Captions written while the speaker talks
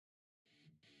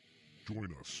Join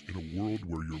us in a world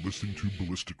where you're listening to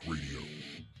Ballistic Radio.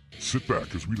 Sit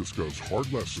back as we discuss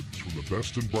hard lessons from the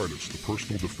best and brightest the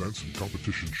personal defense and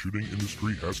competition shooting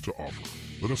industry has to offer.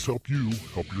 Let us help you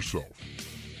help yourself,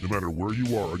 no matter where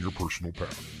you are on your personal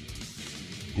path.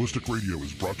 Ballistic Radio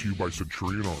is brought to you by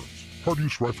Centurion Arms,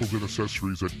 hard-use rifles and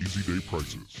accessories at easy day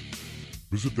prices.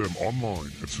 Visit them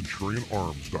online at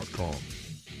centurionarms.com.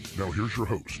 Now here's your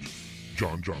host,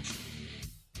 John Johnson.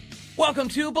 Welcome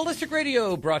to Ballistic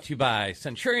Radio, brought to you by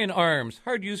Centurion Arms,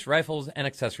 hard-use rifles and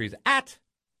accessories at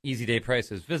easy day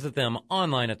prices. Visit them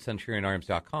online at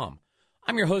centurionarms.com.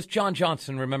 I'm your host, John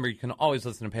Johnson. Remember, you can always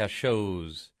listen to past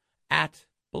shows at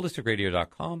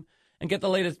ballisticradio.com and get the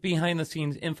latest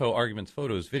behind-the-scenes info, arguments,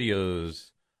 photos,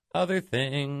 videos, other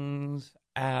things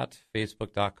at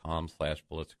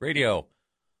facebook.com/ballisticradio.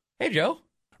 Hey, Joe.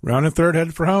 Round and third,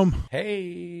 headed for home.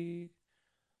 Hey.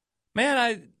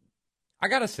 Man, I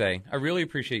gotta say, I really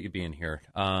appreciate you being here.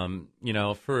 For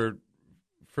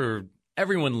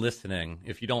everyone listening,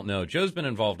 if you don't know, Joe's been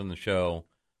involved in the show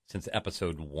since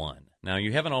episode 1. Now,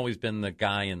 you haven't always been the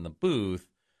guy in the booth,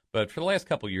 but for the last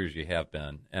couple of years you have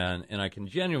been. And I can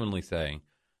genuinely say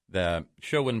the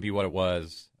show wouldn't be what it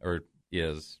was, or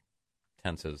is,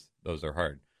 tenses, those are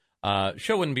hard.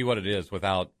 Show wouldn't be what it is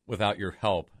without your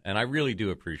help, and I really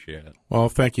do appreciate it. Well,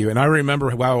 thank you. And I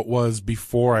remember how it was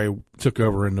before I took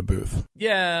over in the booth.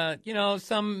 Yeah,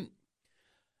 some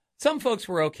folks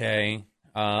were okay.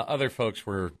 Other folks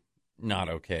were not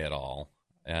okay at all.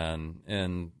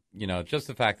 And just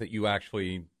the fact that you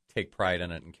actually take pride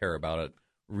in it and care about it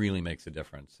really makes a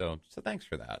difference. So thanks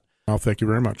for that. Oh, thank you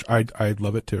very much. I'd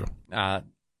love it too.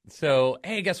 So,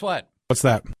 hey, guess what? What's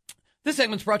that? This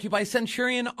segment's brought to you by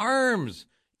Centurion Arms.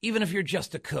 Even if you're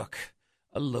just a cook,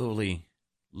 a lowly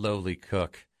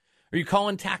cook. Are you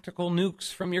calling tactical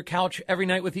nukes from your couch every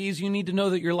night with ease? You need to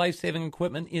know that your life-saving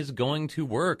equipment is going to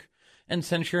work. And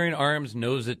Centurion Arms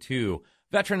knows it too.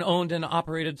 Veteran-owned and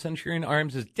operated Centurion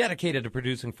Arms is dedicated to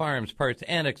producing firearms, parts,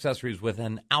 and accessories with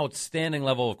an outstanding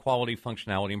level of quality,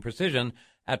 functionality, and precision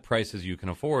at prices you can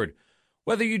afford.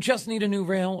 Whether you just need a new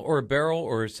rail or a barrel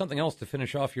or something else to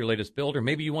finish off your latest build, or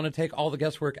maybe you want to take all the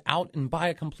guesswork out and buy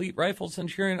a complete rifle,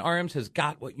 Centurion Arms has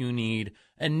got what you need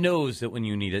and knows that when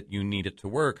you need it to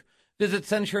work. Visit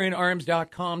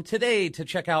CenturionArms.com today to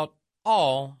check out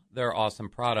all their awesome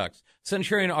products.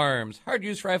 Centurion Arms,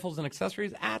 hard-use rifles and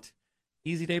accessories at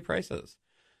easy day prices.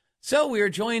 So we are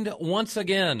joined once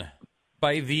again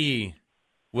by the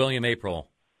William April.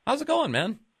 How's it going,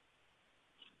 man?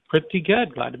 Pretty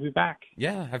good. Glad to be back.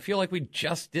 Yeah, I feel like we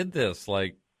just did this,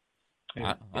 I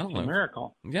don't know. A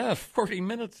miracle. Yeah, 40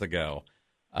 minutes ago.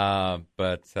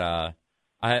 But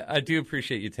I do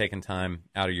appreciate you taking time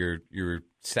out of your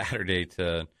Saturday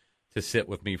to sit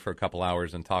with me for a couple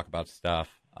hours and talk about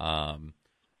stuff.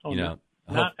 Not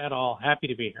at all. Happy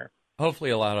to be here.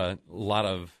 Hopefully a lot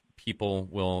of people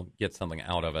will get something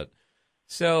out of it.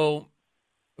 So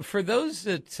for those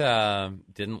that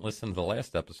didn't listen to the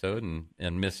last episode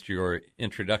and missed your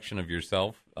introduction of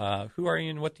yourself, who are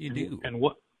you and what do you do? And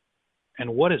what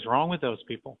is wrong with those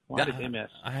people? Why did they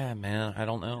miss? Man, I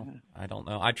don't know.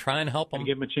 I try and help them. Got to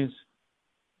give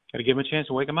them a chance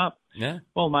to wake them up. Yeah.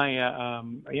 Well,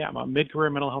 I'm a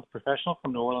mid-career mental health professional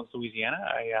from New Orleans, Louisiana.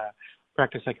 I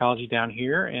practice psychology down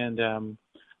here, and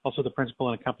also the principal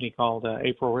in a company called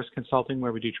April Risk Consulting,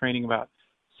 where we do training about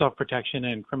self-protection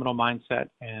and criminal mindset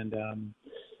and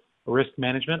risk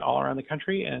management all around the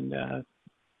country, and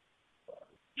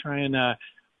try and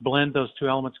blend those two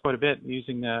elements quite a bit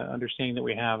using the understanding that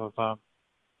we have of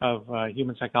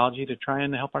human psychology to try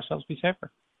and help ourselves be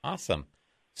safer. Awesome.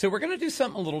 So we're going to do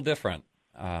something a little different.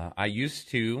 I used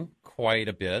to quite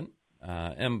a bit,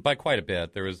 and by quite a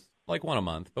bit, there was like one a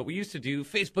month, but we used to do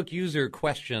Facebook user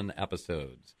question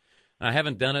episodes. And I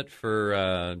haven't done it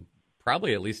for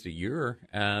probably at least a year,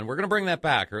 and we're going to bring that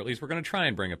back, or at least we're going to try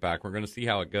and bring it back. We're going to see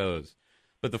how it goes.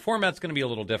 But the format's going to be a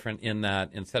little different in that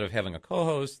instead of having a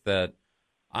co-host that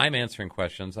I'm answering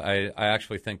questions, I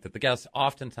actually think that the guests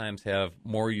oftentimes have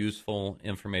more useful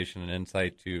information and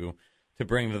insight to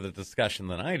bring to the discussion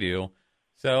than I do.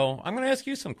 So I'm going to ask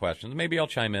you some questions. Maybe I'll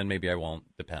chime in, maybe I won't.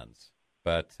 Depends.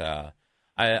 But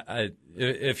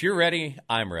if you're ready,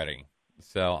 I'm ready.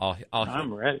 So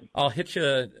I'm ready. I'll hit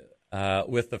you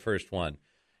with the first one.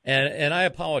 And I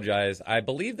apologize. I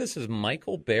believe this is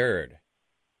Michael Baird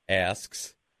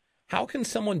asks, how can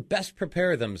someone best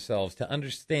prepare themselves to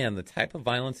understand the type of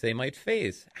violence they might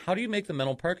face? How do you make the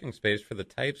mental parking space for the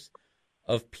types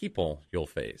of people you'll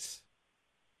face?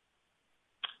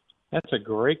 That's a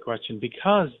great question,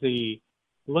 because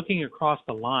looking across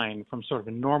the line from sort of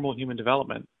a normal human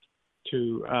development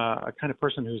to a kind of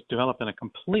person who's developed in a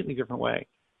completely different way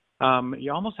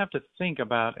You almost have to think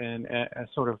about a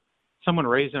sort of someone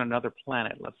raised on another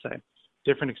planet, let's say,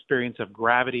 different experience of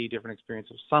gravity, different experience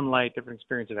of sunlight, different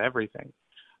experience of everything.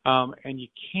 And you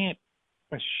can't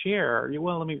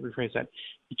well, let me rephrase that.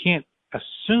 You can't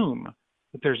assume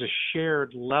that there's a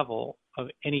shared level of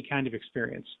any kind of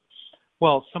experience.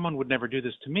 Well, someone would never do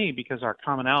this to me because our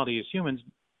commonality as humans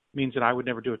means that I would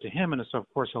never do it to him, and so of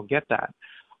course he'll get that.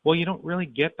 Well, you don't really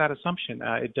get that assumption.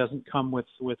 It doesn't come with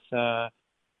it's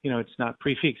not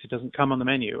prefix. It doesn't come on the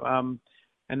menu.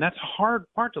 And that's a hard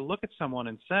part to look at someone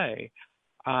and say,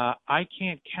 I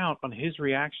can't count on his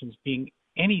reactions being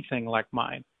anything like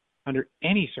mine under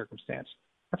any circumstance.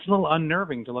 That's a little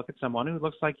unnerving to look at someone who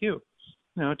looks like you,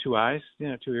 2 eyes,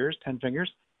 2 ears, 10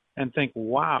 fingers, and think,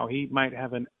 wow, he might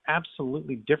have an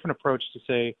absolutely different approach to,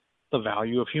 say, the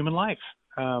value of human life.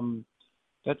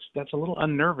 That's a little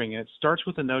unnerving. And it starts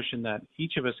with the notion that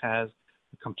each of us has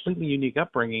a completely unique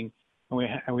upbringing,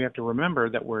 and we have to remember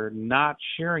that we're not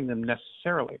sharing them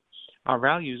necessarily. Our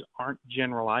values aren't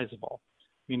generalizable,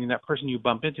 meaning that person you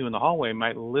bump into in the hallway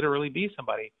might literally be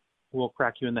somebody who will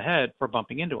crack you in the head for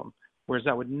bumping into them, whereas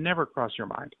that would never cross your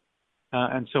mind.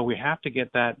 And so we have to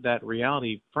get that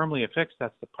reality firmly affixed.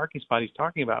 That's the parking spot he's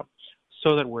talking about,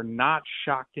 so that we're not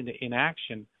shocked into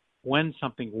inaction when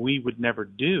something we would never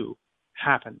do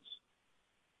happens.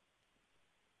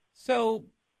 So,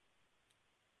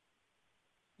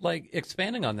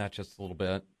 expanding on that just a little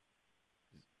bit,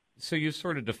 so you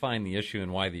sort of define the issue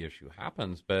and why the issue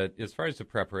happens, but as far as the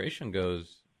preparation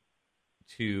goes,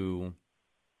 to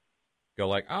go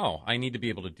like, oh, I need to be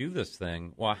able to do this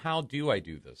thing. Well, how do I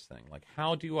do this thing?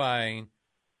 How do I,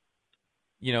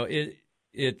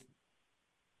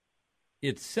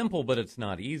 it's simple, but it's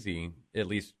not easy, at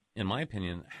least in my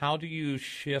opinion. How do you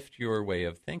shift your way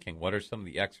of thinking? What are some of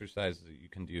the exercises that you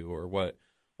can do, or what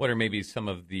are maybe some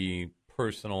of the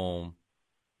personal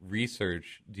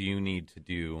research do you need to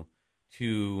do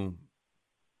to,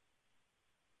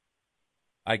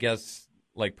 I guess,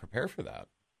 prepare for that?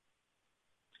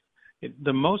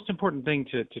 The most important thing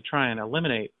to try and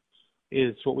eliminate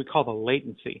is what we call the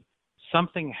latency.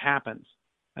 Something happens,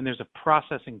 and there's a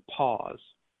processing pause,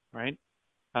 right?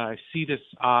 I see this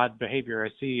odd behavior. I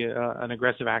see an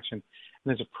aggressive action, and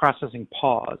there's a processing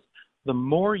pause. The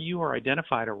more you are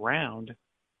identified around,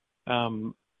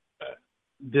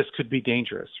 this could be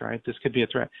dangerous, right? This could be a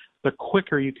threat. The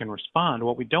quicker you can respond.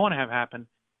 What we don't want to have happen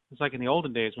is like in the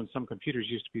olden days when some computers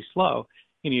used to be slow,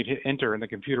 you'd hit enter and the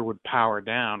computer would power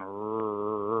down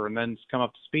and then come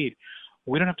up to speed.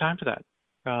 We don't have time for that.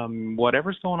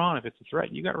 Whatever's going on, if it's a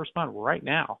threat, you got to respond right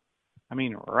now. I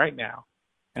mean, right now.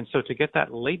 And so to get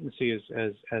that latency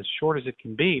as short as it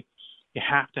can be, you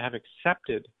have to have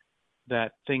accepted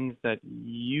that things that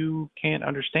you can't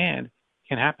understand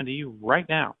can happen to you right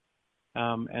now.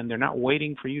 And they're not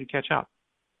waiting for you to catch up.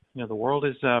 The world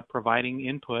is providing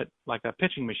input like a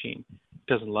pitching machine. It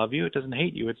doesn't love you. It doesn't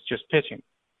hate you. It's just pitching.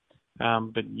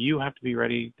 But you have to be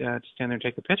ready to stand there and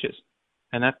take the pitches.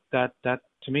 And that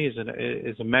to me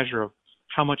is a measure of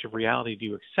how much of reality do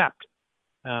you accept.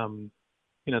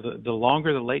 The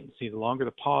longer the latency, the longer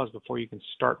the pause before you can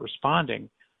start responding,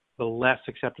 the less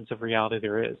acceptance of reality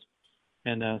there is.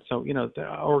 And so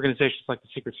the organizations like the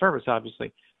Secret Service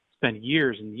obviously spend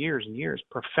years and years and years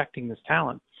perfecting this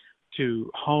talent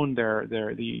to hone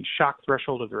the shock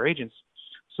threshold of their agents,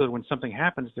 so that when something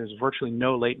happens, there's virtually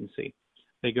no latency.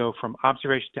 They go from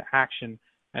observation to action,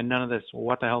 and none of this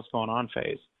what the hell's going on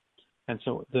phase. And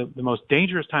so the most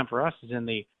dangerous time for us is in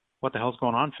the what the hell's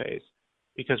going on phase,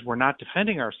 because we're not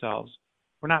defending ourselves.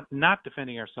 We're not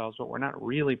defending ourselves, but we're not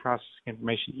really processing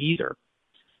information either.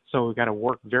 So we've got to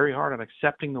work very hard on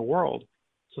accepting the world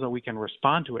so that we can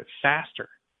respond to it faster.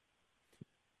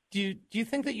 Do you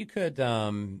think that you could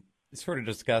sort of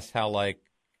discuss how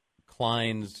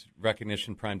Klein's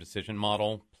recognition prime decision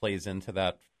model plays into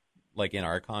that, in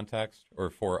our context or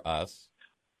for us?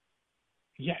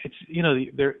 Yeah, it's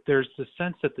there's the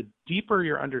sense that the deeper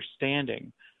your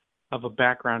understanding of a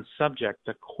background subject,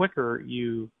 the quicker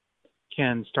you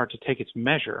can start to take its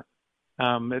measure.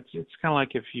 It's kind of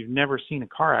like if you've never seen a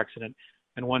car accident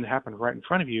and one happened right in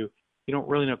front of you, you don't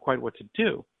really know quite what to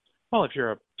do. Well, if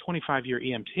you're a 25-year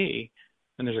EMT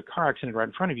and there's a car accident right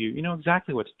in front of you, you know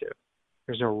exactly what to do.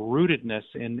 There's a rootedness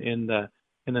in the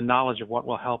knowledge of what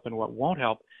will help and what won't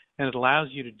help, and it allows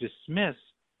you to dismiss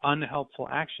unhelpful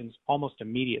actions almost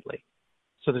immediately.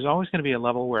 So there's always going to be a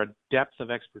level where a depth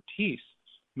of expertise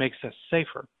makes us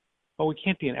safer. But we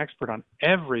can't be an expert on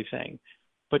everything,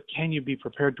 but can you be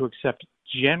prepared to accept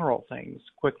general things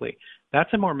quickly?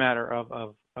 That's a more matter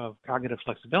of cognitive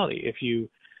flexibility. If you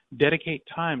dedicate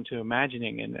time to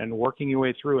imagining and working your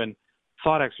way through and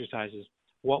thought exercises,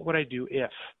 What would I do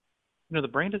if? The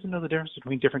brain doesn't know the difference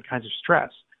between different kinds of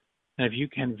stress. And if you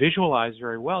can visualize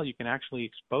very well, you can actually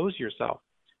expose yourself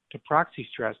to proxy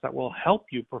stress that will help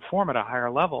you perform at a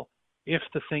higher level if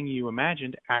the thing you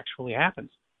imagined actually happens.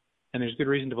 And there's good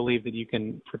reason to believe that you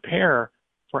can prepare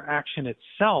for action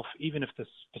itself, even if the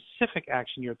specific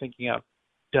action you're thinking of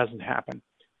doesn't happen.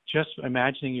 Just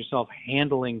imagining yourself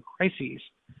handling crises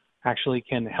actually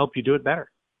can help you do it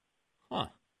better. Huh.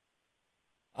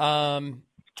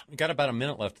 We got about a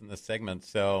minute left in this segment,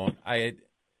 so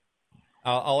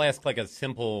I'll ask like a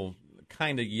simple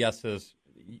kind of yeses?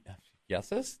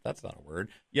 That's not a word.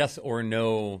 Yes or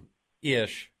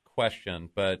no-ish question.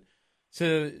 But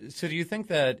so do you think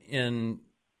that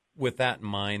with that in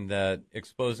mind, that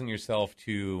exposing yourself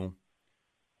to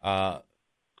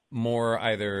more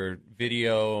either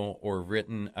video or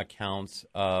written accounts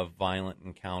of violent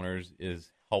encounters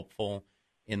is helpful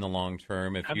in the long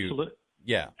term? Absolutely.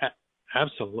 Yeah.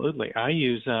 Absolutely. I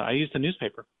use the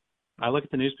newspaper. I look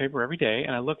at the newspaper every day,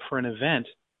 and I look for an event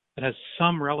that has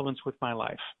some relevance with my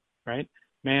life, right?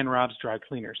 Man robs dry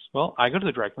cleaners. Well, I go to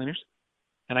the dry cleaners,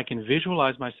 and I can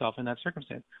visualize myself in that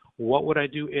circumstance. What would I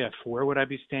do if? Where would I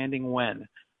be standing when?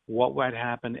 What would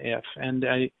happen if? And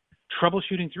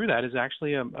troubleshooting through that is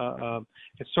actually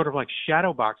it's sort of like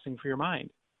shadow boxing for your mind.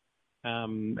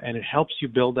 And it helps you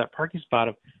build that parking spot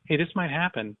of, hey, this might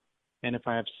happen. And if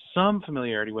I have some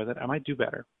familiarity with it, I might do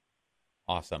better.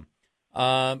 Awesome.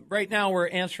 Right now, we're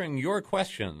answering your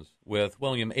questions with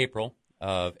William April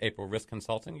of April Risk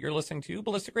Consulting. You're listening to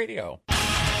Ballistic Radio.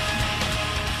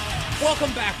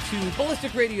 Welcome back to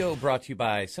Ballistic Radio, brought to you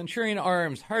by Centurion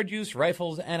Arms, hard-use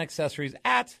rifles and accessories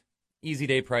at easy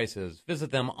day prices.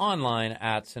 Visit them online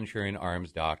at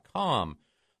centurionarms.com.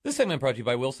 This segment brought to you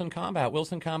by Wilson Combat.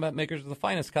 Wilson Combat, makers of the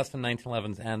finest custom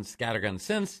 1911s and scatterguns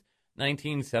since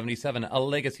 1977, a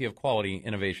legacy of quality,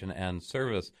 innovation, and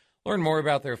service. Learn more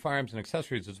about their firearms and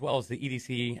accessories, as well as the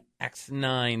EDC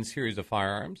X9 series of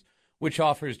firearms, which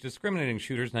offers discriminating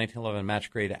shooters 1911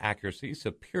 match-grade accuracy,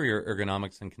 superior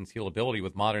ergonomics, and concealability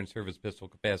with modern service pistol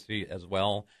capacity, as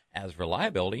well as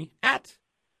reliability at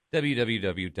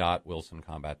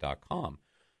www.wilsoncombat.com.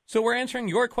 So we're answering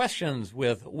your questions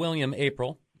with William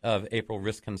April of April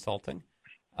Risk Consulting.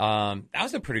 That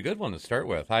was a pretty good one to start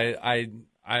with. I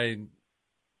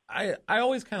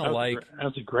always kind of like... That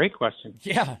was a great question.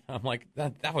 Yeah, I'm like,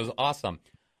 that was awesome.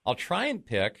 I'll try and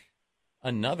pick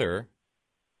another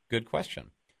good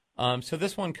question. So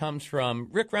this one comes from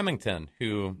Rick Remington,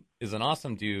 who is an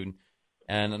awesome dude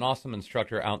and an awesome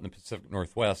instructor out in the Pacific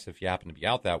Northwest, if you happen to be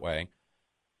out that way.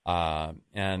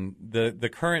 And the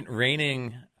current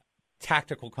reigning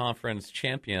tactical conference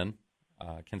champion,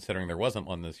 considering there wasn't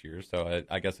one this year, so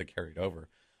I guess it carried over.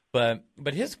 But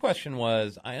his question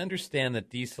was, I understand that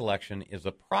deselection is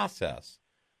a process,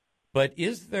 but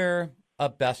is there a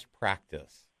best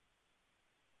practice?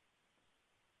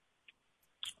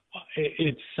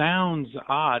 It sounds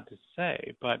odd to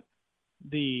say, but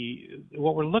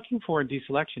what we're looking for in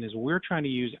deselection is we're trying to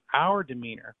use our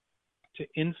demeanor to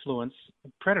influence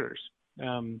predators.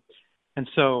 And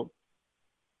so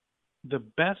the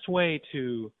best way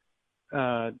to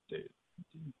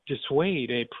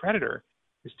dissuade a predator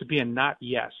is to be a not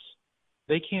yes.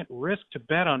 They can't risk to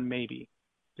bet on maybe.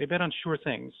 They bet on sure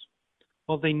things.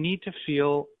 Well, they need to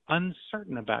feel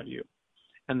uncertain about you.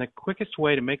 And the quickest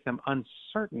way to make them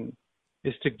uncertain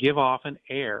is to give off an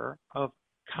air of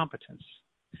competence.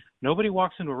 Nobody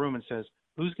walks into a room and says,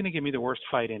 who's going to give me the worst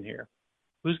fight in here?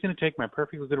 Who's going to take my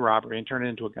perfectly good robbery and turn it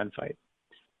into a gunfight?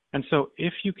 And so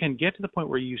if you can get to the point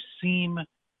where you seem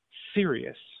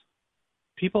serious,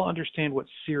 people understand what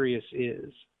serious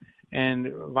is.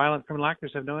 And violent criminal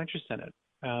actors have no interest in it.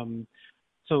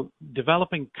 So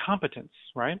developing competence,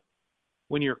 right?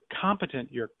 When you're competent,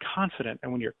 you're confident.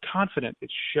 And when you're confident, it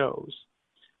shows.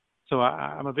 So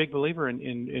I'm a big believer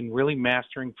in really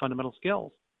mastering fundamental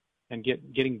skills and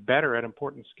getting better at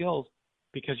important skills,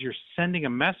 because you're sending a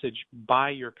message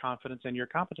by your confidence and your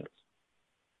competence.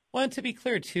 Well, and to be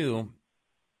clear, too,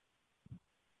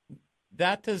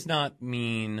 that does not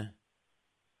mean...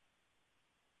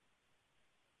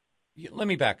 Let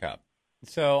me back up.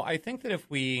 So I think that if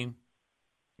we,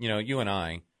 you and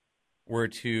I, were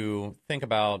to think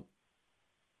about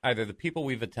either the people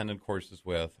we've attended courses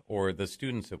with or the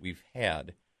students that we've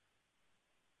had,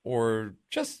 or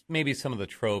just maybe some of the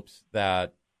tropes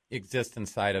that exist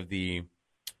inside of the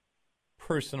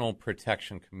personal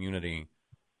protection community,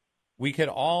 we could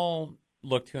all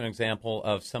look to an example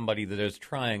of somebody that is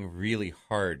trying really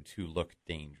hard to look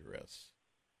dangerous.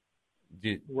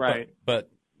 Right. But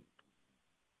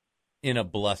in a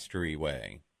blustery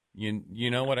way.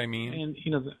 You know what I mean?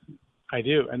 And, I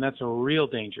do, and that's a real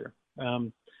danger.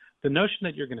 The notion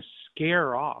that you're going to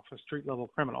scare off a street-level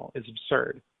criminal is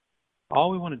absurd. All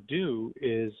we want to do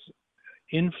is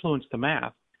influence the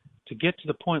math to get to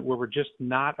the point where we're just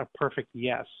not a perfect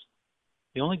yes.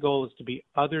 The only goal is to be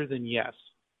other than yes.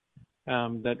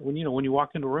 That when you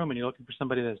walk into a room and you're looking for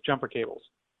somebody that has jumper cables,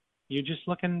 you're just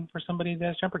looking for somebody that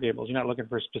has jumper cables. You're not looking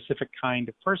for a specific kind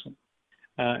of person.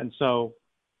 And so,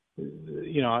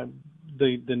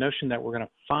 the notion that we're going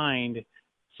to find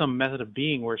some method of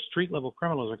being where street-level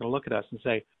criminals are going to look at us and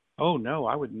say, oh, no,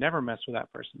 I would never mess with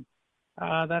that person.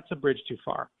 That's a bridge too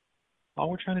far. All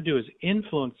we're trying to do is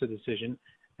influence the decision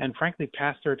and, frankly,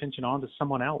 pass their attention on to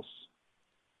someone else.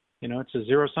 It's a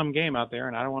zero-sum game out there,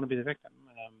 and I don't want to be the victim.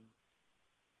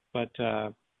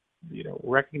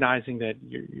 Recognizing that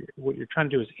what you're trying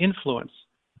to do is influence,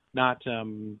 not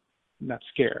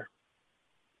scare.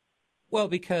 Well,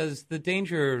 because the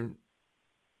danger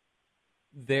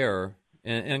there,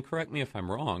 and correct me if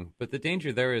I'm wrong, but the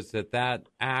danger there is that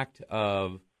act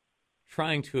of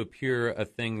trying to appear a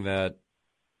thing that,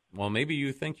 well, maybe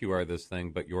you think you are this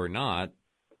thing, but you're not.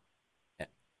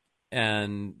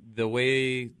 And the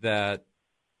way that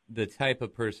the type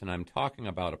of person I'm talking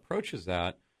about approaches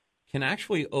that can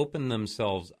actually open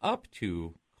themselves up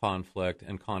to conflict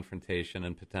and confrontation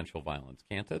and potential violence,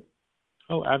 can't it?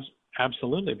 Oh,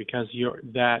 absolutely, because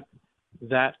that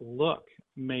look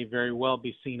may very well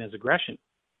be seen as aggression.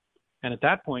 And at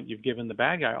that point, you've given the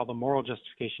bad guy all the moral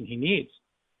justification he needs.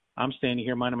 I'm standing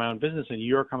here minding my own business, and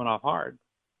you're coming off hard.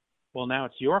 Well, now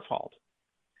it's your fault.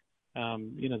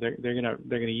 They're gonna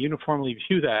uniformly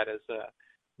view that as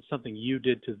something you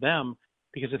did to them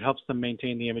because it helps them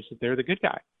maintain the image that they're the good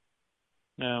guy.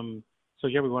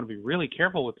 We want to be really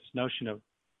careful with this notion of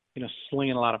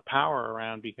slinging a lot of power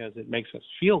around because it makes us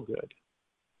feel good.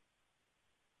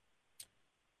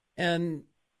 And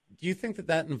do you think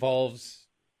that involves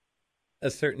a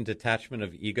certain detachment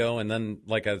of ego? And then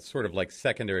like a sort of like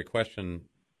secondary question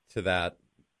to that,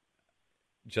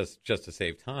 just to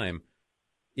save time,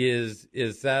 is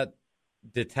that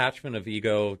detachment of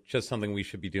ego just something we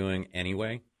should be doing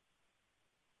anyway?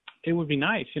 It would be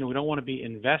nice. We don't want to be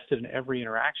invested in every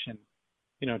interaction,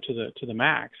 to the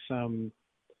max. Once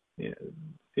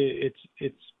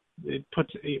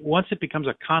it becomes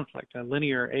a conflict, a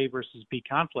linear A versus B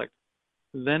conflict,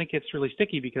 then it gets really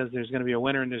sticky because there's going to be a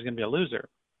winner and there's going to be a loser.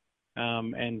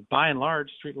 And by and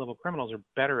large, street-level criminals are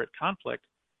better at conflict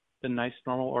than nice,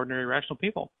 normal, ordinary, rational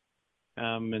people.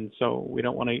 And so we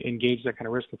don't want to engage that kind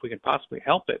of risk if we can possibly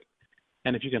help it.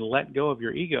 And if you can let go of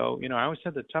your ego, I always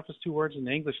said the toughest two words in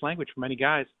the English language for many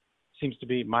guys seems to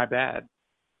be "my bad."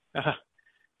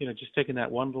 Just taking that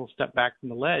one little step back from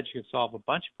the ledge can solve a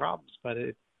bunch of problems, but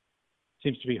it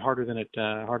seems to be harder than it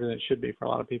should be for a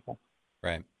lot of people.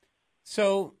 Right.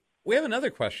 So we have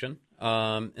another question,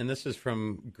 and this is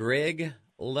from Greg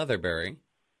Leatherberry.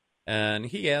 And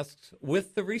he asks,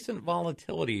 with the recent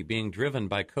volatility being driven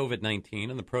by COVID-19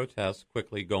 and the protests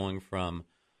quickly going from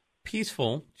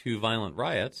peaceful to violent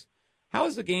riots, how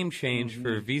has the game changed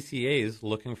for VCAs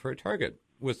looking for a target?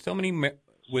 With so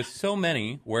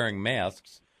many wearing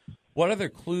masks, what other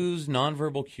clues,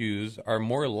 nonverbal cues, are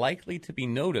more likely to be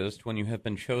noticed when you have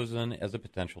been chosen as a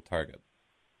potential target?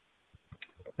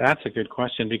 That's a good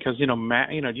question because,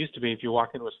 it used to be if you walk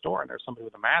into a store and there's somebody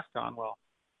with a mask on, well,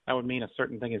 that would mean a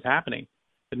certain thing is happening.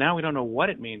 But now we don't know what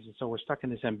it means, and so we're stuck in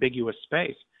this ambiguous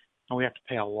space. And we have to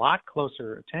pay a lot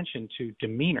closer attention to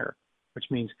demeanor, which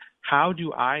means how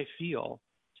do I feel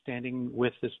standing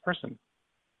with this person?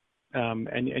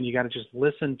 And you got to just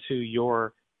listen to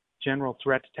your general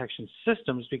threat detection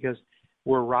systems because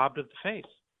we're robbed of the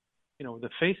face. The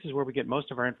face is where we get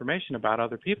most of our information about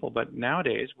other people, but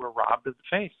nowadays we're robbed of the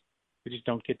face. We just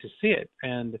don't get to see it.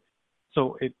 And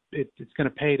so it's going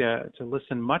to pay to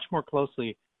listen much more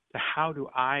closely to how do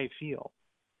I feel.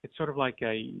 It's sort of like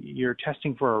you're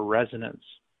testing for a resonance,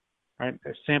 right?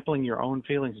 Sampling your own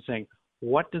feelings and saying,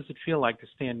 what does it feel like to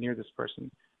stand near this person?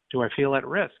 Do I feel at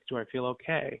risk? Do I feel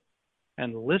okay?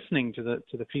 And listening to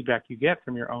the feedback you get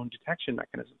from your own detection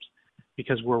mechanisms,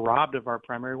 because we're robbed of our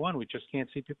primary one. We just can't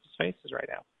see people's faces right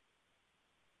now.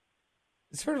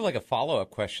 It's sort of like a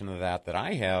follow-up question to that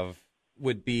I have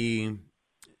would be,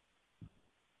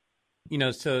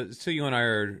 so you and I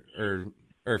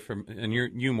are from, and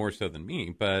you more so than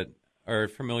me, but are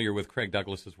familiar with Craig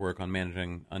Douglas's work on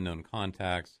managing unknown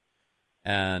contacts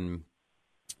and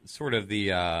sort of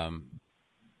the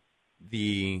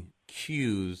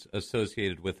cues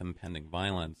associated with impending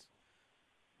violence.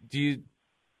 Do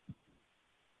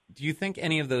you think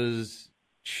any of those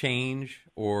change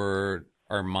or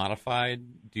are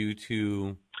modified due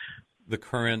to the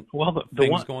current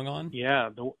things going on? Yeah,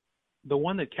 the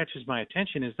one that catches my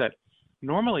attention is that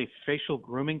normally facial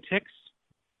grooming tics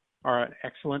are an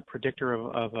excellent predictor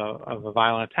of a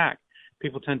violent attack.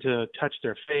 People tend to touch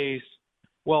their face.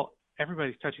 Well,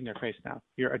 everybody's touching their face now.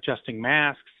 You're adjusting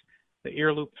masks. The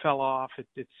ear loop fell off.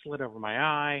 It slid over my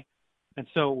eye. And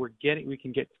so we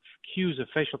can get cues of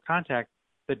facial contact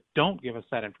that don't give us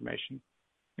that information.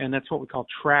 And that's what we call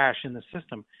trash in the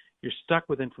system. You're stuck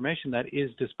with information that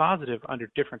is dispositive under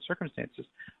different circumstances.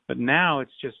 But now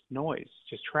it's just noise,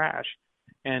 just trash.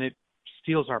 And it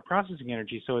steals our processing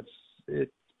energy. So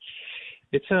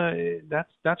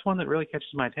that's one that really catches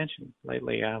my attention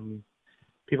lately.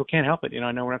 People can't help it.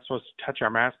 I know we're not supposed to touch our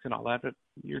masks and all that, but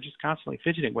you're just constantly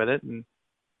fidgeting with it. And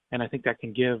I think that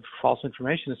can give false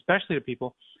information, especially to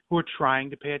people who are trying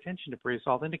to pay attention to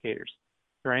pre-assault indicators.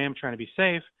 Here I am trying to be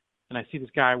safe, and I see this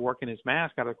guy working his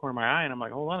mask out of the corner of my eye, and I'm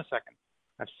like, hold on a second.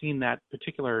 I've seen that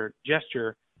particular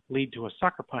gesture lead to a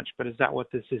sucker punch, but is that what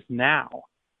this is now?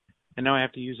 And now I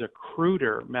have to use a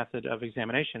cruder method of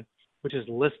examination, which is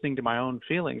listening to my own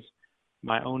feelings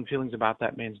about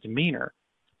that man's demeanor.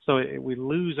 So we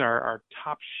lose our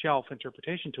top shelf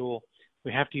interpretation tool.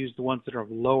 We have to use the ones that are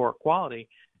of lower quality.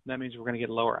 And that means we're going to get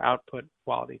lower output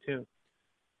quality too.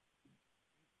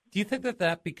 Do you think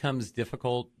that becomes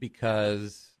difficult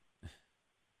because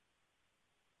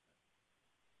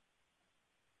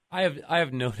I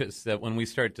have noticed that when we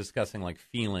start discussing like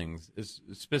feelings,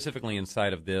 specifically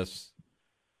inside of this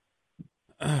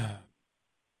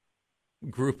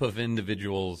group of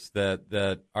individuals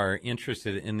that are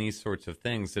interested in these sorts of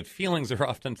things, that feelings are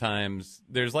oftentimes,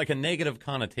 there's like a negative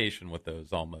connotation with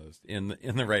those almost in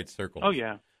the right circles. Oh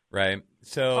yeah. Right.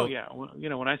 So. Oh yeah.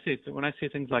 When I say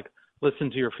things like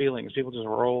listen to your feelings, people just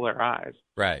roll their eyes.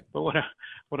 Right. But what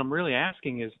I'm really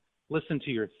asking is listen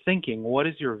to your thinking. What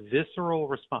is your visceral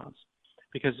response?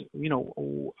 Because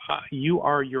you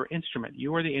are your instrument.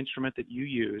 You are the instrument that you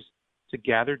use to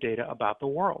gather data about the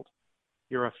world.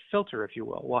 You're a filter, if you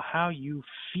will. Well, how you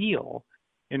feel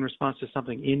in response to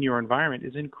something in your environment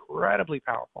is incredibly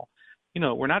powerful.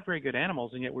 We're not very good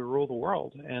animals, and yet we rule the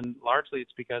world. And largely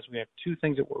it's because we have two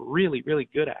things that we're really, really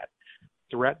good at: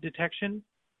 threat detection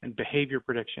and behavior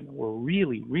prediction. We're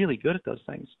really, really good at those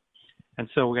things. And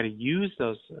so we got to use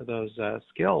those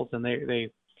skills, and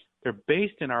they're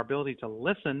based in our ability to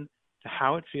listen to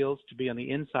how it feels to be on the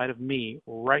inside of me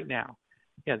right now.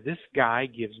 Yeah, this guy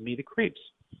gives me the creeps.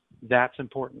 That's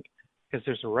important because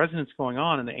there's a resonance going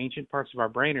on, and the ancient parts of our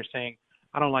brain are saying,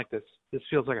 I don't like this. This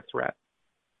feels like a threat.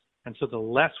 And so the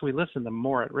less we listen, the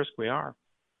more at risk we are.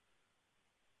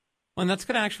 Well, and that's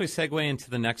going to actually segue into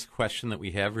the next question that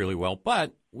we have really well,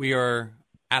 but we are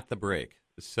at the break.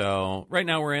 So right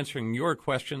now we're answering your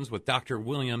questions with Dr.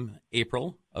 William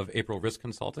April of April Risk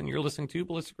Consulting. You're listening to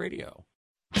Ballistic Radio.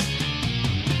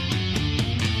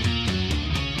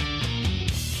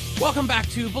 Welcome back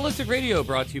to Ballistic Radio,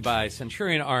 brought to you by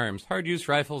Centurion Arms, hard-use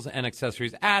rifles and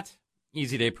accessories at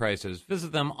easy day prices.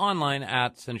 Visit them online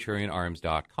at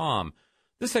centurionarms.com.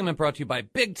 This segment brought to you by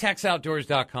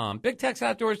BigTexOutdoors.com.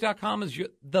 BigTexOutdoors.com is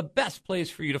the best place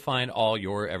for you to find all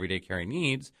your everyday carry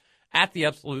needs at the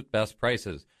absolute best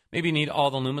prices. Maybe you need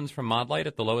all the lumens from Modlite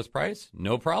at the lowest price?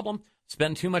 No problem.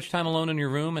 Spend too much time alone in your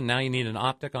room and now you need an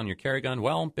optic on your carry gun?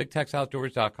 Well,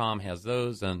 BigTexOutdoors.com has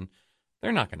those, and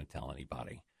they're not going to tell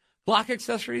anybody. Glock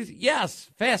accessories?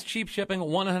 Yes. Fast, cheap shipping,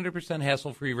 100%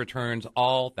 hassle-free returns,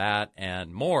 all that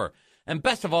and more. And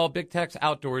best of all,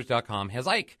 BigTexOutdoors.com has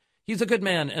Ike. He's a good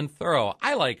man and thorough.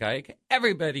 I like Ike.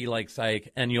 Everybody likes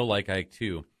Ike, and you'll like Ike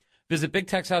too. Visit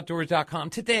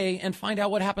BigTexOutdoors.com today and find out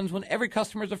what happens when every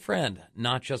customer is a friend,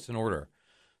 not just an order.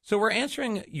 So we're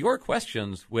answering your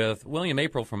questions with William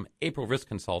April from April Risk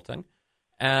Consulting.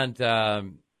 And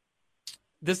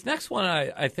this next one,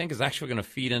 I think, is actually going to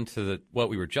feed into what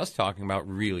we were just talking about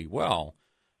really well.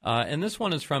 And this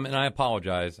one is from, and I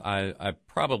apologize, I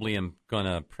probably am going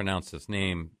to pronounce this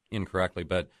name incorrectly,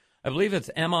 but I believe it's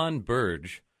Amon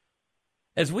Burge.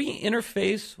 As we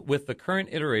interface with the current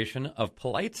iteration of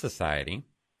polite society,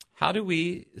 how do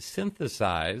we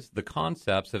synthesize the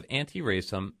concepts of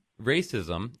anti-racism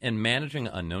and managing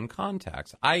unknown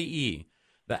contacts, i.e.,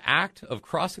 the act of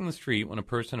crossing the street when a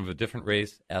person of a different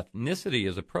race, ethnicity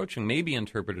is approaching may be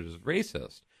interpreted as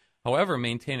racist. However,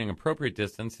 maintaining appropriate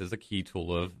distance is a key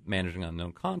tool of managing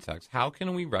unknown contacts. How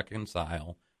can we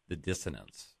reconcile the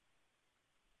dissonance?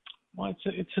 Well,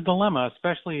 it's a dilemma,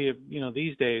 especially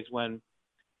these days when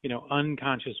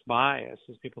unconscious bias,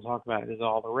 as people talk about it, is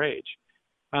all the rage.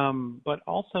 But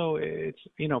also, it's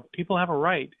people have a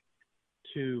right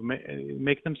to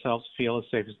make themselves feel as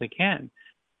safe as they can.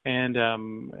 And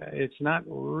it's not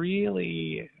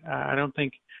really, I don't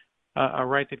think, a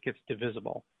right that gets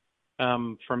divisible.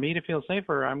 For me to feel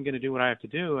safer, I'm going to do what I have to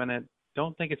do, and I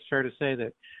don't think it's fair to say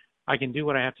that I can do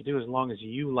what I have to do as long as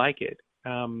you like it.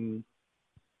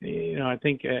 I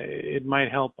think it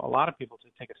might help a lot of people to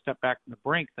take a step back from the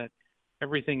brink that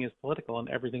everything is political and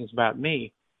everything is about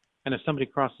me. And if somebody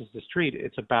crosses the street,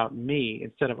 it's about me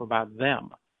instead of about them.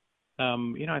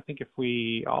 I think if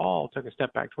we all took a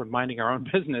step back toward minding our own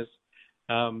business,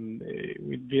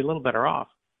 we'd be a little better off.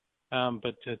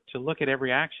 But to look at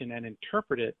every action and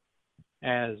interpret it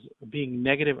as being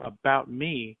negative about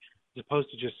me, as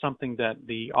opposed to just something that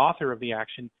the author of the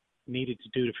action needed to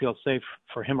do to feel safe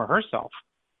for him or herself,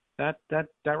 that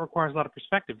requires a lot of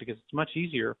perspective, because it's much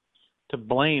easier to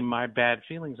blame my bad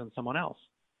feelings on someone else,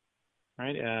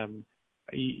 right?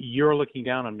 You're looking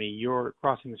down on me. You're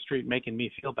crossing the street, making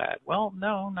me feel bad. Well,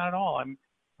 no, not at all. I'm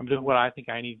doing what I think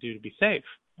I need to do to be safe,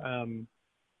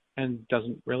 and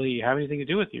doesn't really have anything to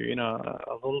do with you.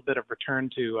 A little bit of return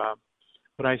to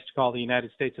what I used to call the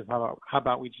United States of how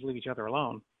about we just leave each other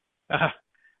alone.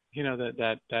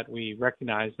 That we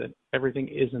recognize that everything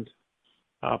isn't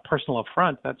personal up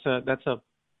front. That's a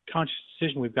conscious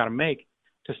decision we've got to make,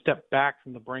 to step back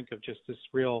from the brink of just this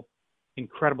real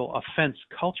incredible offense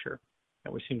culture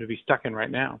that we seem to be stuck in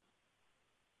right now.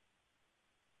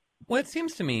 Well, it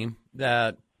seems to me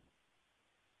that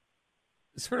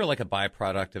it's sort of like a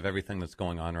byproduct of everything that's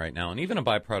going on right now, and even a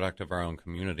byproduct of our own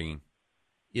community,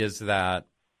 is that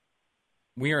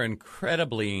we are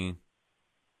incredibly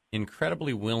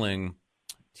willing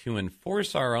to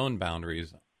enforce our own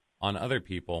boundaries on other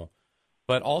people,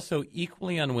 but also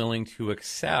equally unwilling to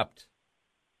accept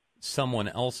someone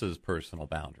else's personal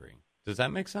boundary. Does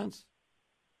that make sense?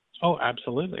 Oh,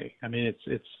 absolutely. I mean,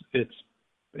 it's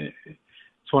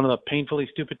one of the painfully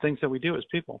stupid things that we do as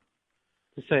people,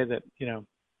 to say that,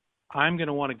 I'm going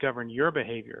to want to govern your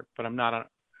behavior, but I'm not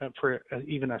for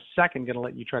even a second going to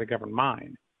let you try to govern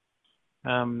mine.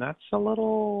 That's a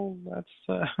little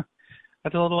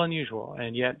unusual,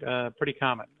 and yet pretty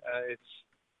common. I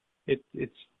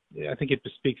think it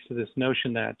speaks to this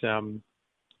notion that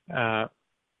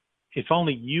if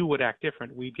only you would act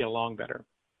different, we'd get along better.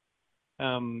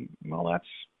 Well,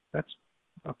 that's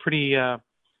a pretty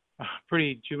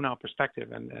juvenile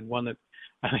perspective, and one that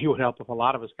I think would help if a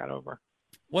lot of us got over.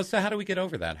 Well, so how do we get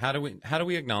over that? How do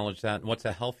we acknowledge that? And what's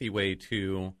a healthy way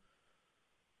to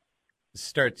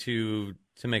start to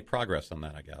make progress on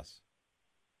that, I guess?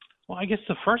 Well, I guess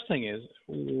the first thing is,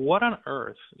 what on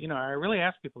earth, I really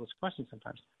ask people this question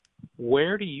sometimes.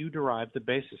 Where do you derive the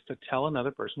basis to tell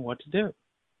another person what to do?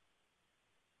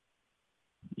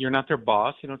 You're not their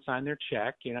boss. You don't sign their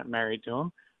check. You're not married to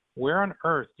them. Where on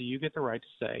earth do you get the right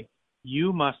to say,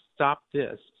 you must stop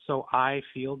this so I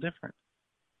feel different?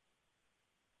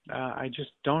 I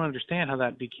just don't understand how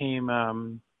that became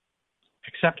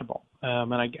acceptable.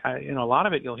 And a lot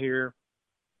of it you'll hear,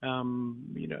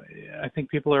 I think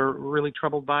people are really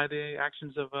troubled by the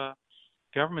actions of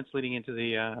governments leading into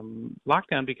the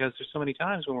lockdown, because there's so many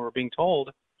times when we're being told,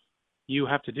 you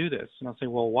have to do this. And I'll say,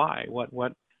 well, why?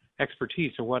 What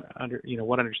expertise or what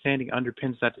understanding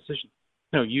underpins that decision?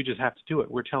 No, you just have to do it.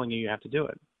 We're telling you have to do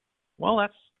it. Well,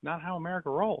 that's not how America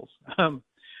rolls.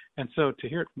 And so to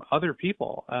hear it from other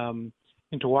people, and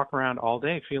to walk around all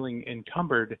day feeling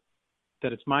encumbered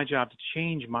that it's my job to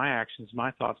change my actions,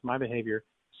 my thoughts, my behavior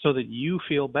so that you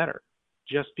feel better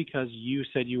just because you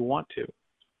said you want to.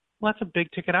 Well, that's a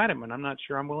big ticket item, and I'm not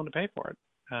sure I'm willing to pay for it,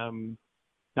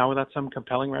 not without some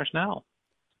compelling rationale.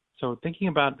 So thinking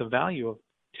about the value of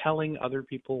telling other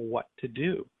people what to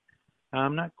do,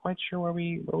 I'm not quite sure where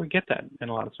we get that in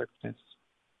a lot of circumstances.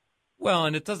 Well,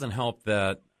 and it doesn't help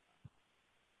that,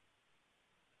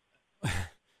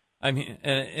 I mean,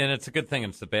 and it's a good thing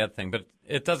and it's a bad thing, but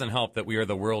it doesn't help that we are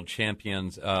the world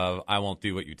champions of I won't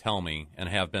do what you tell me, and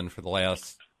have been for the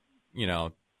last,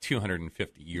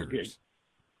 250 years.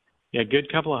 Yeah,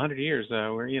 good couple of 100 years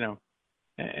where,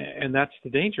 and that's the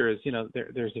danger is,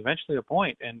 there's eventually a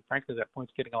point, and frankly, that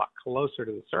point's getting a lot closer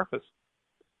to the surface,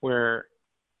 where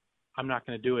I'm not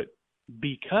going to do it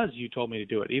because you told me to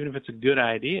do it, even if it's a good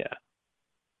idea,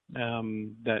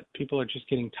 that people are just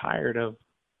getting tired of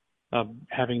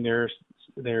having their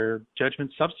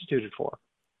judgment substituted for.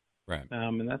 Right.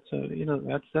 And that's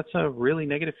a really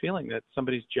negative feeling that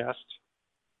somebody's just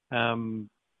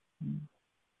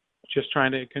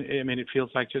trying to, it feels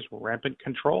like just rampant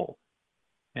control.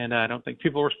 And I don't think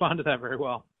people respond to that very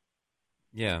well.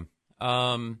 Yeah.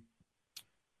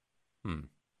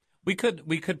 We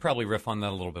could probably riff on that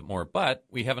a little bit more, but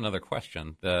we have another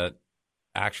question that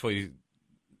actually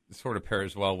sort of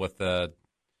pairs well with the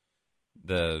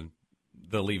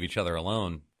leave each other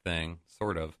alone thing,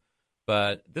 sort of.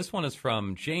 But this one is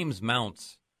from James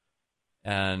Mounts,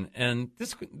 And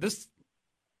this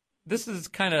is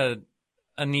kind of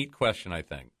a neat question, I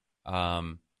think.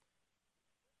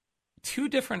 Two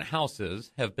different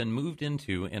houses have been moved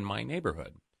into in my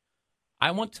neighborhood.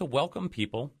 I want to welcome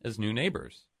people as new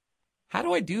neighbors. How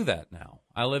do I do that now?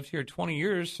 I lived here 20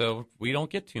 years, so we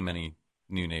don't get too many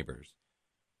new neighbors.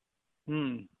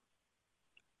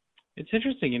 It's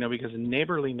interesting, because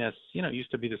neighborliness,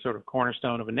 used to be the sort of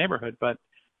cornerstone of a neighborhood, but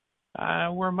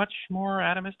we're much more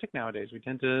atomistic nowadays. We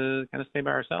tend to kind of stay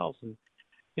by ourselves. And,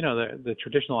 the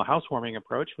traditional housewarming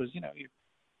approach was,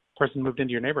 person moved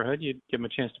into your neighborhood, you'd give them a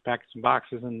chance to pack some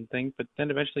boxes and things, but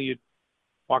then eventually you'd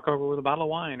walk over with a bottle of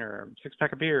wine or a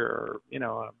six-pack of beer or,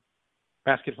 a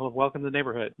basket full of welcome to the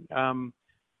neighborhood.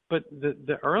 But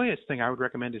the earliest thing I would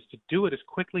recommend is to do it as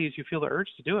quickly as you feel the urge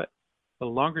to do it. The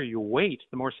longer you wait,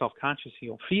 the more self-conscious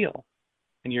you'll feel,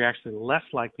 and you're actually less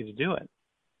likely to do it.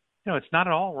 It's not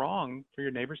at all wrong for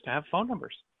your neighbors to have phone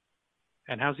numbers.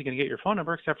 And how's he going to get your phone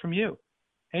number except from you?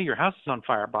 Hey, your house is on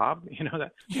fire, Bob.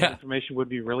 That information would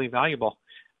be really valuable.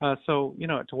 So,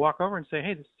 to walk over and say,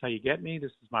 hey, this is how you get me.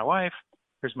 This is my wife.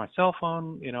 Here's my cell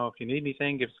phone. If you need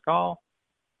anything, give us a call.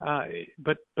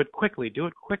 But quickly, do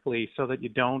it quickly so that you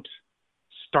don't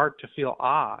start to feel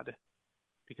odd.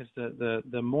 Because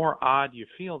the more odd you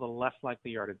feel, the less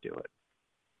likely you are to do it.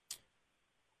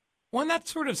 Well, that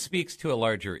sort of speaks to a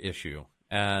larger issue.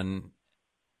 And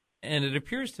it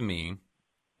appears to me,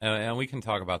 and we can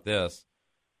talk about this,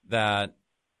 that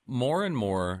more and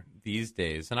more these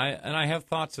days, and I have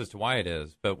thoughts as to why it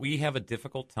is, but we have a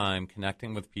difficult time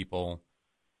connecting with people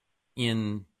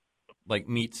in like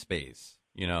meet space,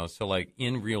 so like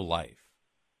in real life,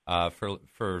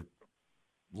 for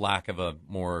lack of a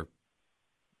more,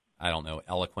 I don't know,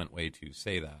 eloquent way to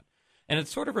say that. And it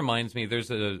sort of reminds me,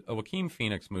 there's a Joaquin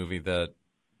Phoenix movie that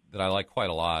I like quite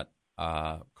a lot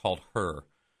called Her,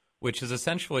 which is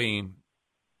essentially,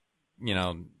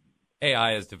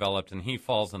 AI is developed and he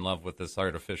falls in love with this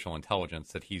artificial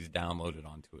intelligence that he's downloaded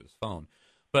onto his phone.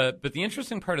 But the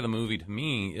interesting part of the movie to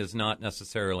me is not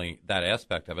necessarily that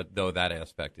aspect of it, though that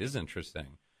aspect is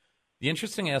interesting. The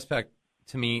interesting aspect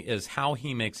to me is how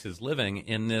he makes his living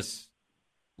in this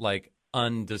like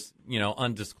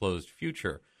undisclosed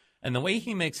future. And the way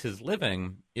he makes his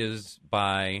living is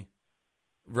by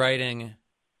writing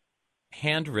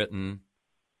handwritten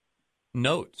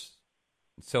notes.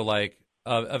 So like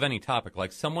of any topic,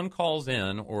 like someone calls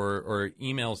in or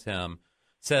emails him,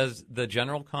 says the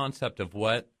general concept of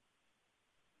what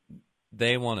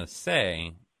they want to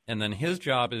say, and then his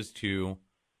job is to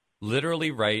literally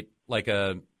write like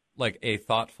a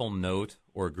thoughtful note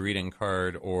or greeting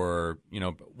card or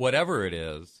whatever it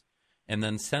is, and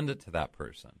then send it to that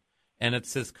person. And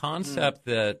it's this concept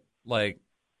that like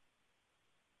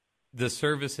the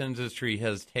service industry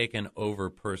has taken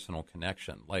over personal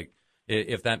connection, like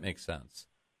if that makes sense.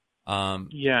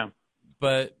 Yeah.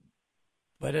 But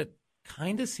it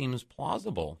kind of seems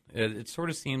plausible. It sort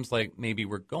of seems like maybe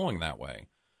we're going that way.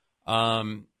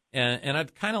 And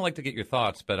I'd kind of like to get your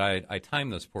thoughts, but I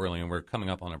timed this poorly and we're coming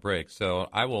up on a break. So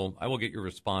I will get your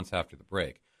response after the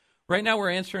break. Right now we're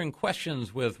answering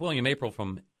questions with William April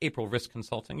from April Risk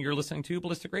Consulting. You're listening to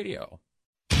Ballistic Radio.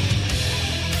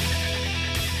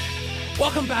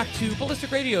 Welcome back to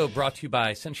Ballistic Radio, brought to you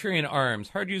by Centurion Arms.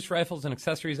 Hard-use rifles and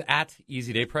accessories at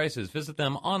easy day prices. Visit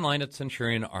them online at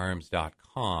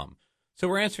centurionarms.com. So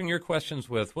we're answering your questions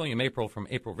with William April from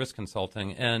April Risk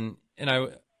Consulting, and I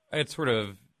had sort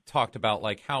of talked about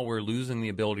like how we're losing the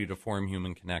ability to form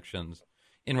human connections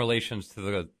in relation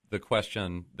to the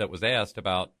question that was asked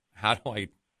about how do I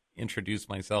introduce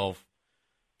myself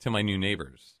to my new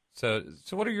neighbors. So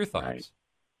what are your thoughts? Right.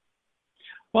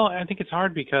 Well, I think it's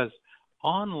hard because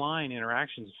online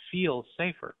interactions feel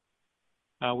safer.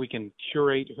 We can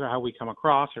curate how we come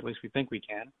across, or at least we think we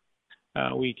can.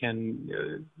 We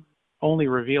can only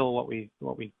reveal what we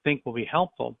think will be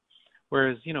helpful.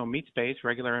 Whereas, meet space,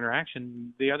 regular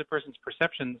interaction, the other person's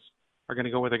perceptions are going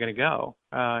to go where they're going to go.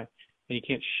 And you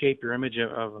can't shape your image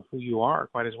of who you are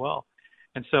quite as well.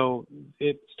 And so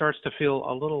it starts to feel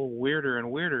a little weirder and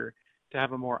weirder to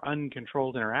have a more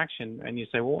uncontrolled interaction. And you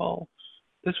say, well,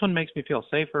 this one makes me feel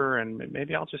safer, and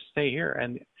maybe I'll just stay here.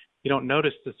 And you don't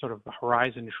notice the sort of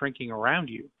horizon shrinking around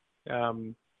you.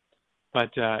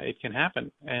 But it can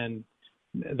happen. And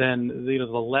then the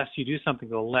less you do something,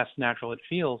 the less natural it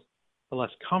feels, the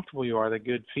less comfortable you are, the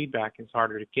good feedback is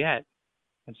harder to get.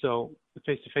 And so the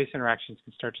face-to-face interactions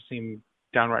can start to seem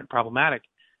downright problematic.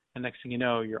 And next thing you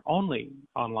know, you're only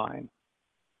online.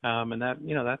 And that,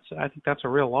 I think that's a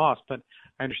real loss. But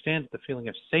I understand that the feeling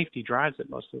of safety drives it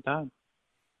most of the time.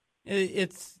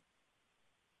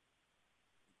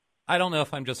 I don't know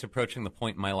if I'm just approaching the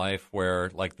point in my life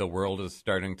where like the world is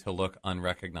starting to look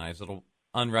unrecognizable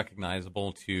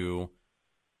to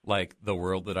like the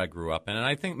world that I grew up in. And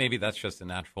I think maybe that's just a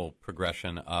natural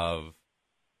progression of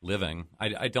living.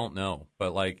 I don't know,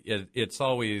 but like it's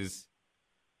always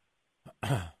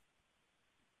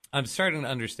I'm starting to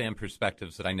understand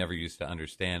perspectives that I never used to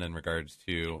understand in regards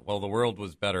to, well, the world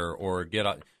was better, or get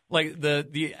out, like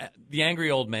the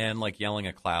angry old man like yelling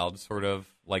at clouds, sort of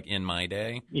like in my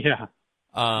day. Yeah.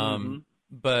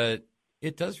 But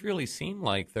it does really seem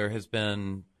like there has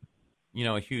been,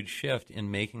 a huge shift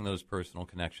in making those personal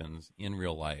connections in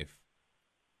real life.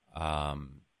 Oh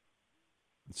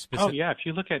yeah, if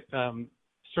you look at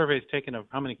surveys taken of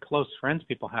how many close friends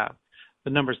people have, the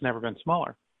number's never been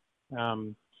smaller.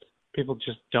 People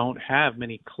just don't have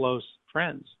many close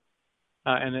friends,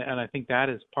 and I think that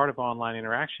is part of online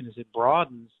interaction. Is it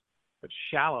broadens but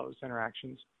shallows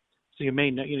interactions. So you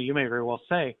may very well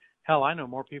say, hell, I know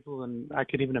more people than I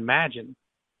could even imagine.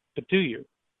 But do you?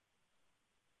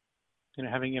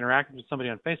 Having interacted with somebody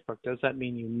on Facebook, does that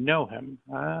mean you know him?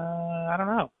 I don't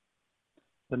know.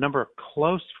 The number of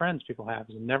close friends people have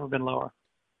has never been lower.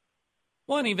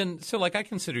 Well, and even so, like I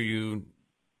consider you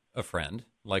a friend.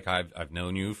 Like I've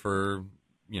known you for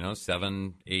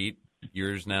 7, 8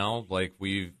 years now. Like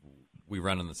we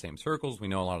run in the same circles. We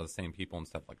know a lot of the same people and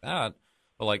stuff like that.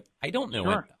 But like I don't know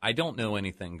Sure. I don't know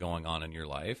anything going on in your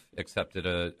life except at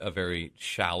a very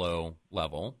shallow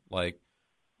level. Like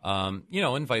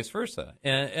and vice versa.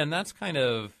 And that's kind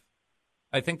of,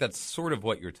 I think that's sort of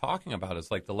what you're talking about, is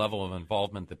like the level of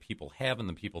involvement that people have in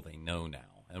the people they know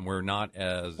now. And we're not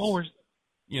as, we're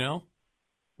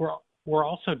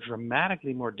also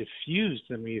dramatically more diffused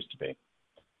than we used to be.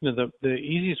 The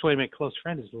easiest way to make close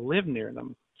friends is live near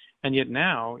them. And yet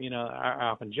now, I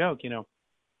often joke, someone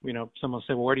will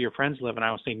say, well, where do your friends live? And I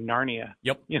will say Narnia.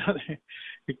 Yep.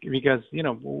 Because,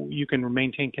 you can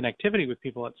maintain connectivity with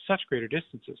people at such greater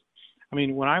distances. I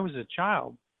mean, when I was a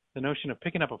child, the notion of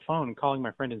picking up a phone and calling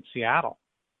my friend in Seattle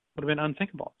would have been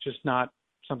unthinkable, just not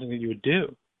something that you would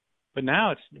do. But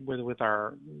now it's with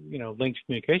our, linked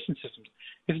communication systems,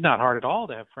 it's not hard at all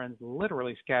to have friends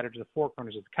literally scattered to the four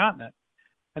corners of the continent.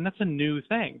 And that's a new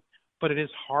thing. But it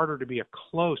is harder to be a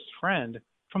close friend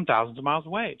from thousands of miles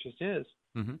away. It just is.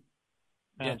 Mm-hmm.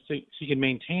 Yeah. So you can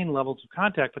maintain levels of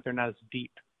contact, but they're not as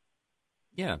deep.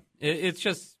 Yeah. It's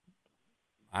just,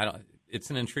 it's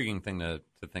an intriguing thing to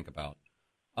think about.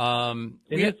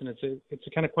 It is, and it's a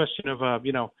kind of question of,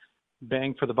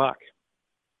 bang for the buck.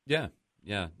 Yeah.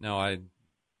 Yeah. No, I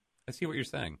see what you're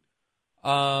saying.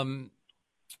 We'll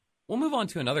move on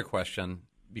to another question,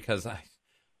 because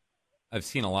I've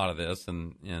seen a lot of this,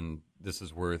 and this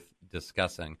is worth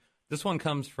discussing. This one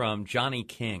comes from Johnny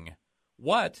King.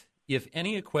 What, if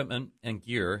any, equipment and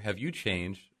gear have you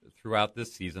changed throughout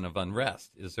this season of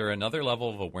unrest? Is there another level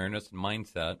of awareness and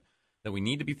mindset that we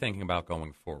need to be thinking about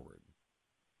going forward?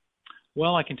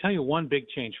 Well, I can tell you one big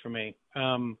change for me.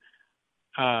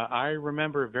 I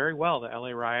remember very well the LA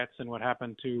riots and what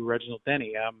happened to Reginald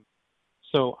Denny.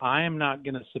 So I am not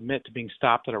going to submit to being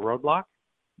stopped at a roadblock.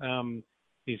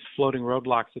 These floating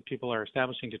roadblocks that people are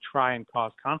establishing to try and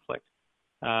cause conflict.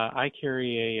 I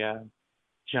carry a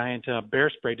giant bear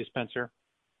spray dispenser,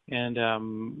 and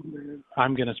I'm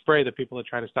going to spray the people that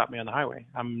try to stop me on the highway.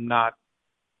 I'm not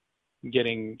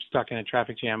getting stuck in a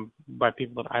traffic jam by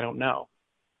people that I don't know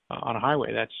on a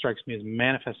highway. That strikes me as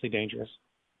manifestly dangerous.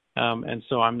 And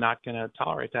so I'm not going to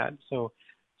tolerate that. So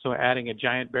adding a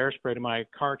giant bear spray to my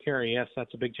car carry, yes,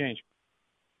 that's a big change.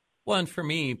 Well, and for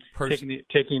me,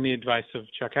 taking the advice of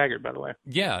Chuck Haggard, by the way.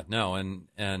 Yeah, no,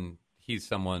 and he's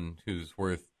someone who's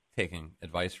worth taking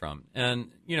advice from.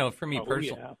 And for me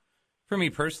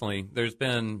personally, there's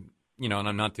been, and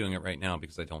I'm not doing it right now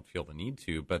because I don't feel the need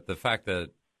to, but the fact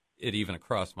that it even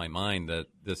crossed my mind that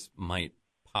this might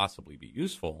possibly be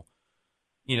useful,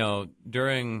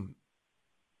 during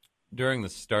the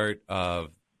start of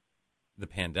the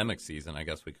pandemic season, I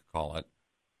guess we could call it,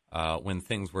 when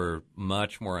things were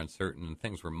much more uncertain and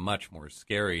things were much more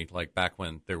scary, like back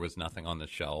when there was nothing on the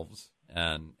shelves,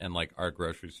 and like our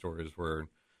grocery stores were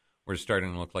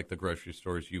starting to look like the grocery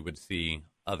stores you would see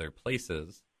other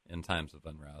places in times of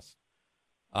unrest.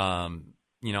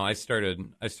 I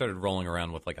started rolling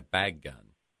around with like a bag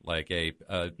gun, like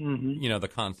the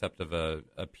concept of a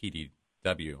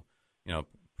PDW,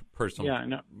 personal. Yeah, I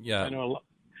know. Yeah, I know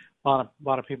a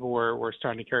lot of people were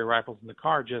starting to carry rifles in the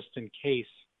car just in case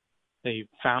they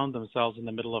found themselves in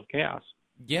the middle of chaos.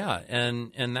 Yeah,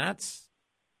 and that's,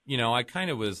 I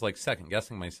kind of was like second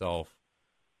guessing myself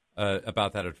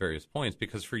about that at various points,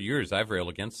 because for years I've railed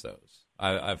against those.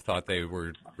 I've thought they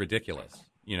were ridiculous.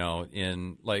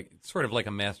 in like sort of like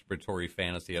a masturbatory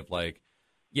fantasy of like,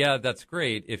 yeah, that's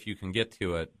great if you can get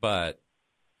to it, but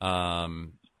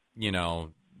the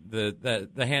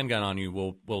handgun on you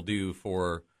will do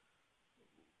for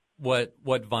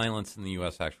what violence in the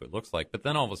U.S. actually looks like. But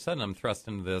then all of a sudden I'm thrust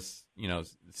into this,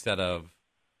 set of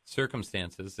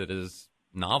circumstances that is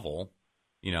novel,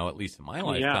 at least in my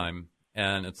lifetime.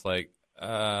 And it's like,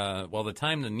 well, the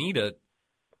time to need it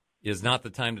is not the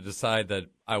time to decide that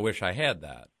I wish I had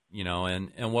that,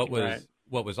 and what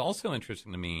was also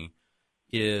interesting to me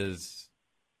is,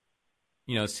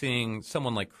 seeing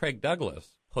someone like Craig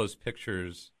Douglas post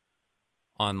pictures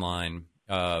online,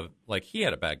 like he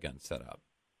had a bad gun set up,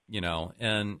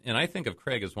 and I think of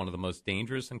Craig as one of the most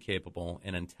dangerous and capable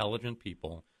and intelligent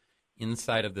people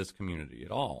inside of this community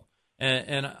at all.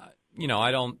 And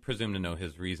I don't presume to know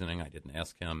his reasoning. I didn't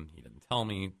ask him. He didn't tell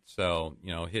me. So,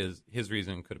 his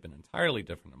reasoning could have been entirely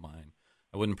different than mine.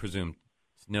 I wouldn't presume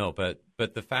to know. But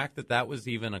the fact that that was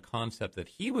even a concept that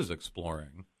he was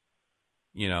exploring,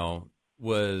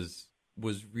 was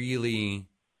really,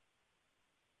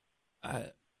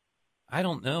 I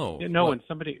don't know.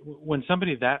 When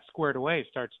somebody that squared away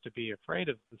starts to be afraid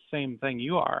of the same thing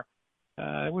you are,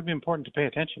 it would be important to pay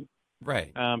attention.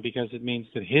 Right. Because it means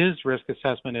that his risk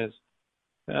assessment is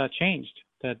changed.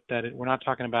 We're not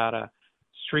talking about a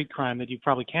street crime that you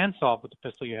probably can solve with the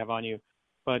pistol you have on you,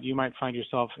 but you might find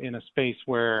yourself in a space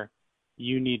where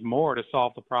you need more to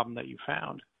solve the problem that you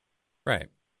found. Right.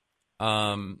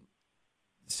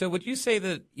 So would you say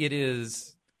that it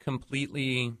is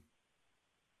completely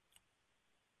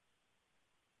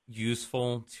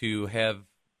useful to have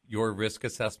your risk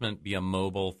assessment be a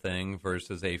mobile thing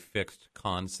versus a fixed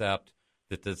concept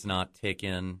that does not take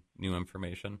in new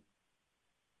information?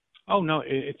 Oh, no,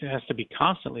 it has to be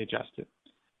constantly adjusted.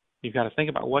 You've got to think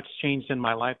about what's changed in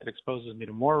my life that exposes me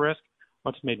to more risk,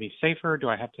 what's made me safer, do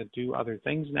I have to do other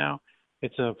things now?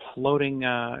 It's a floating,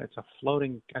 I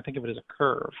think of it as a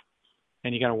curve,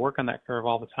 and you got to work on that curve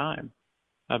all the time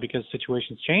because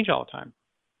situations change all the time.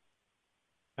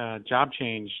 Job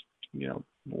change,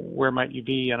 where might you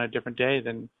be on a different day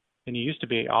than you used to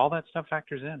be? All that stuff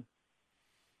factors in.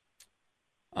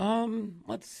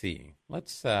 Let's see.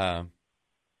 Let's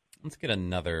get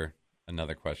another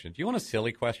question. Do you want a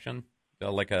silly question?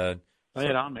 Lay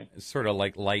it on me. Sort of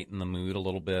like lighten the mood a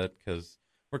little bit, because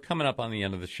we're coming up on the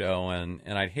end of the show, and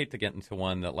I'd hate to get into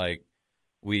one that like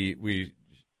we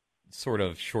sort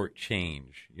of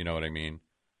shortchange. You know what I mean?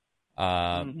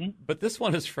 But this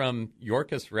one is from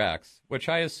Yorkus Rex, which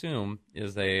I assume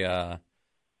is an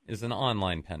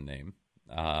online pen name.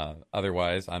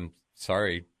 Otherwise, I'm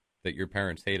sorry that your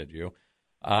parents hated you.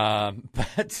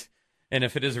 And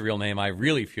if it is a real name, I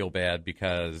really feel bad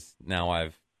because now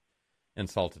I've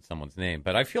insulted someone's name.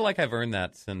 But I feel like I've earned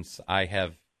that since I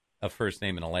have a first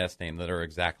name and a last name that are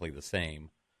exactly the same.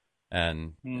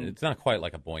 And it's not quite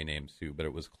like a boy named Sue, but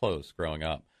it was close growing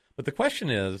up. But the question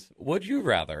is, would you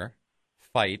rather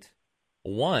fight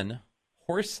one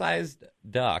horse-sized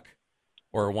duck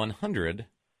or 100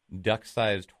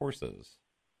 duck-sized horses?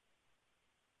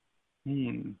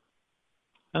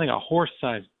 I think a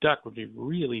horse-sized duck would be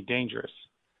really dangerous.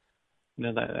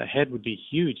 The head would be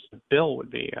huge. The bill would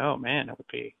be, oh man, it would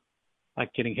be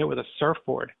like getting hit with a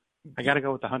surfboard. I got to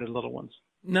go with the 100 little ones.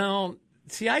 No,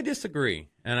 see, I disagree,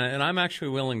 and I'm actually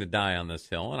willing to die on this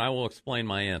hill, and I will explain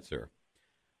my answer.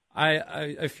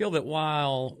 I feel that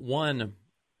while one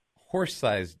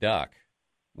horse-sized duck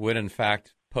would in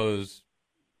fact pose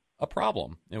a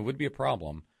problem, it would be a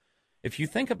problem. If you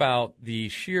think about the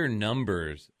sheer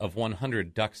numbers of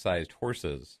 100 duck-sized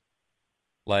horses,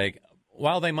 like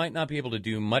while they might not be able to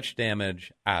do much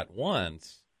damage at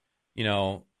once,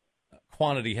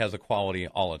 quantity has a quality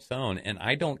all its own, and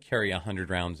I don't carry 100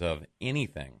 rounds of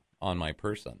anything on my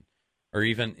person, or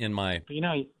even in my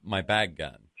bag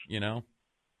gun. Yeah,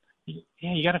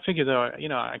 you got to figure though.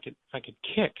 If I could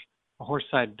kick a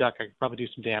horse-sized duck, I could probably do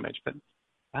some damage, but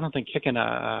I don't think kicking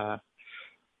a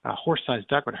horse-sized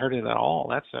duck would hurt it at all.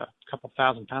 That's a couple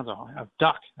 1,000 pounds of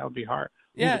duck. That would be hard.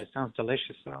 Yeah, it sounds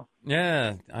delicious though.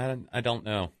 Yeah, I don't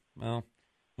know. Well,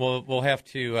 we'll have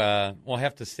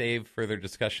to save further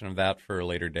discussion of that for a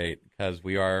later date because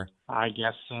we are, I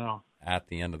guess so, at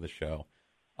the end of the show.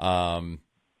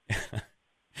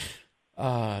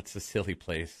 It's a silly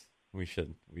place. We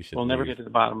should. We'll never get to the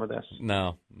bottom of this.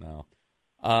 No.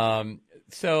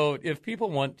 So if people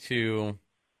want to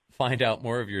find out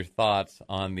more of your thoughts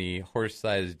on the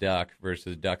horse-sized duck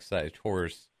versus duck-sized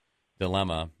horse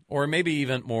dilemma, or maybe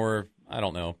even more, I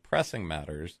don't know, pressing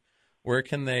matters, where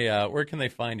can they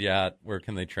find you at? Where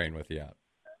can they train with you at?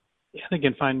 Yeah, they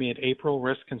can find me at April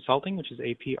Risk Consulting, which is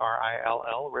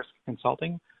APRILL Risk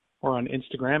Consulting, or on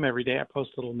Instagram. Every day I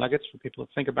post little nuggets for people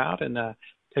to think about and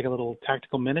take a little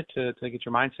tactical minute to get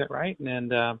your mindset right.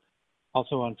 And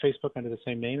also on Facebook under the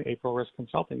same name, April Risk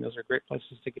Consulting. Those are great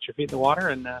places to get your feet in the water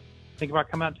and think about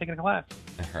coming out and taking a class.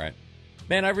 All right.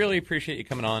 Man, I really appreciate you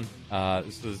coming on.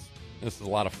 This is a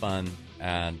lot of fun,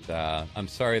 and I'm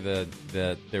sorry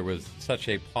that there was such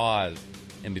a pause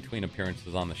in between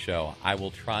appearances on the show. I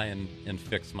will try and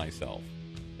fix myself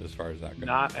as far as that goes.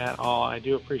 Not at all. I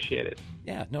do appreciate it.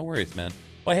 Yeah, no worries, man.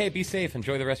 Well, hey, be safe.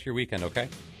 Enjoy the rest of your weekend, okay?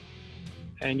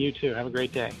 And you too. Have a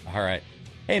great day. All right.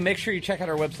 Hey, make sure you check out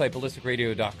our website,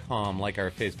 ballisticradio.com, like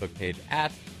our Facebook page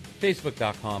at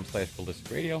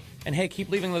facebook.com/ballisticradio. And hey, keep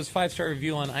leaving those 5-star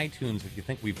review on iTunes if you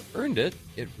think we've earned it.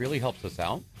 It really helps us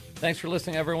out. Thanks for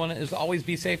listening, everyone. As always,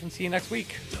 be safe and see you next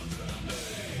week.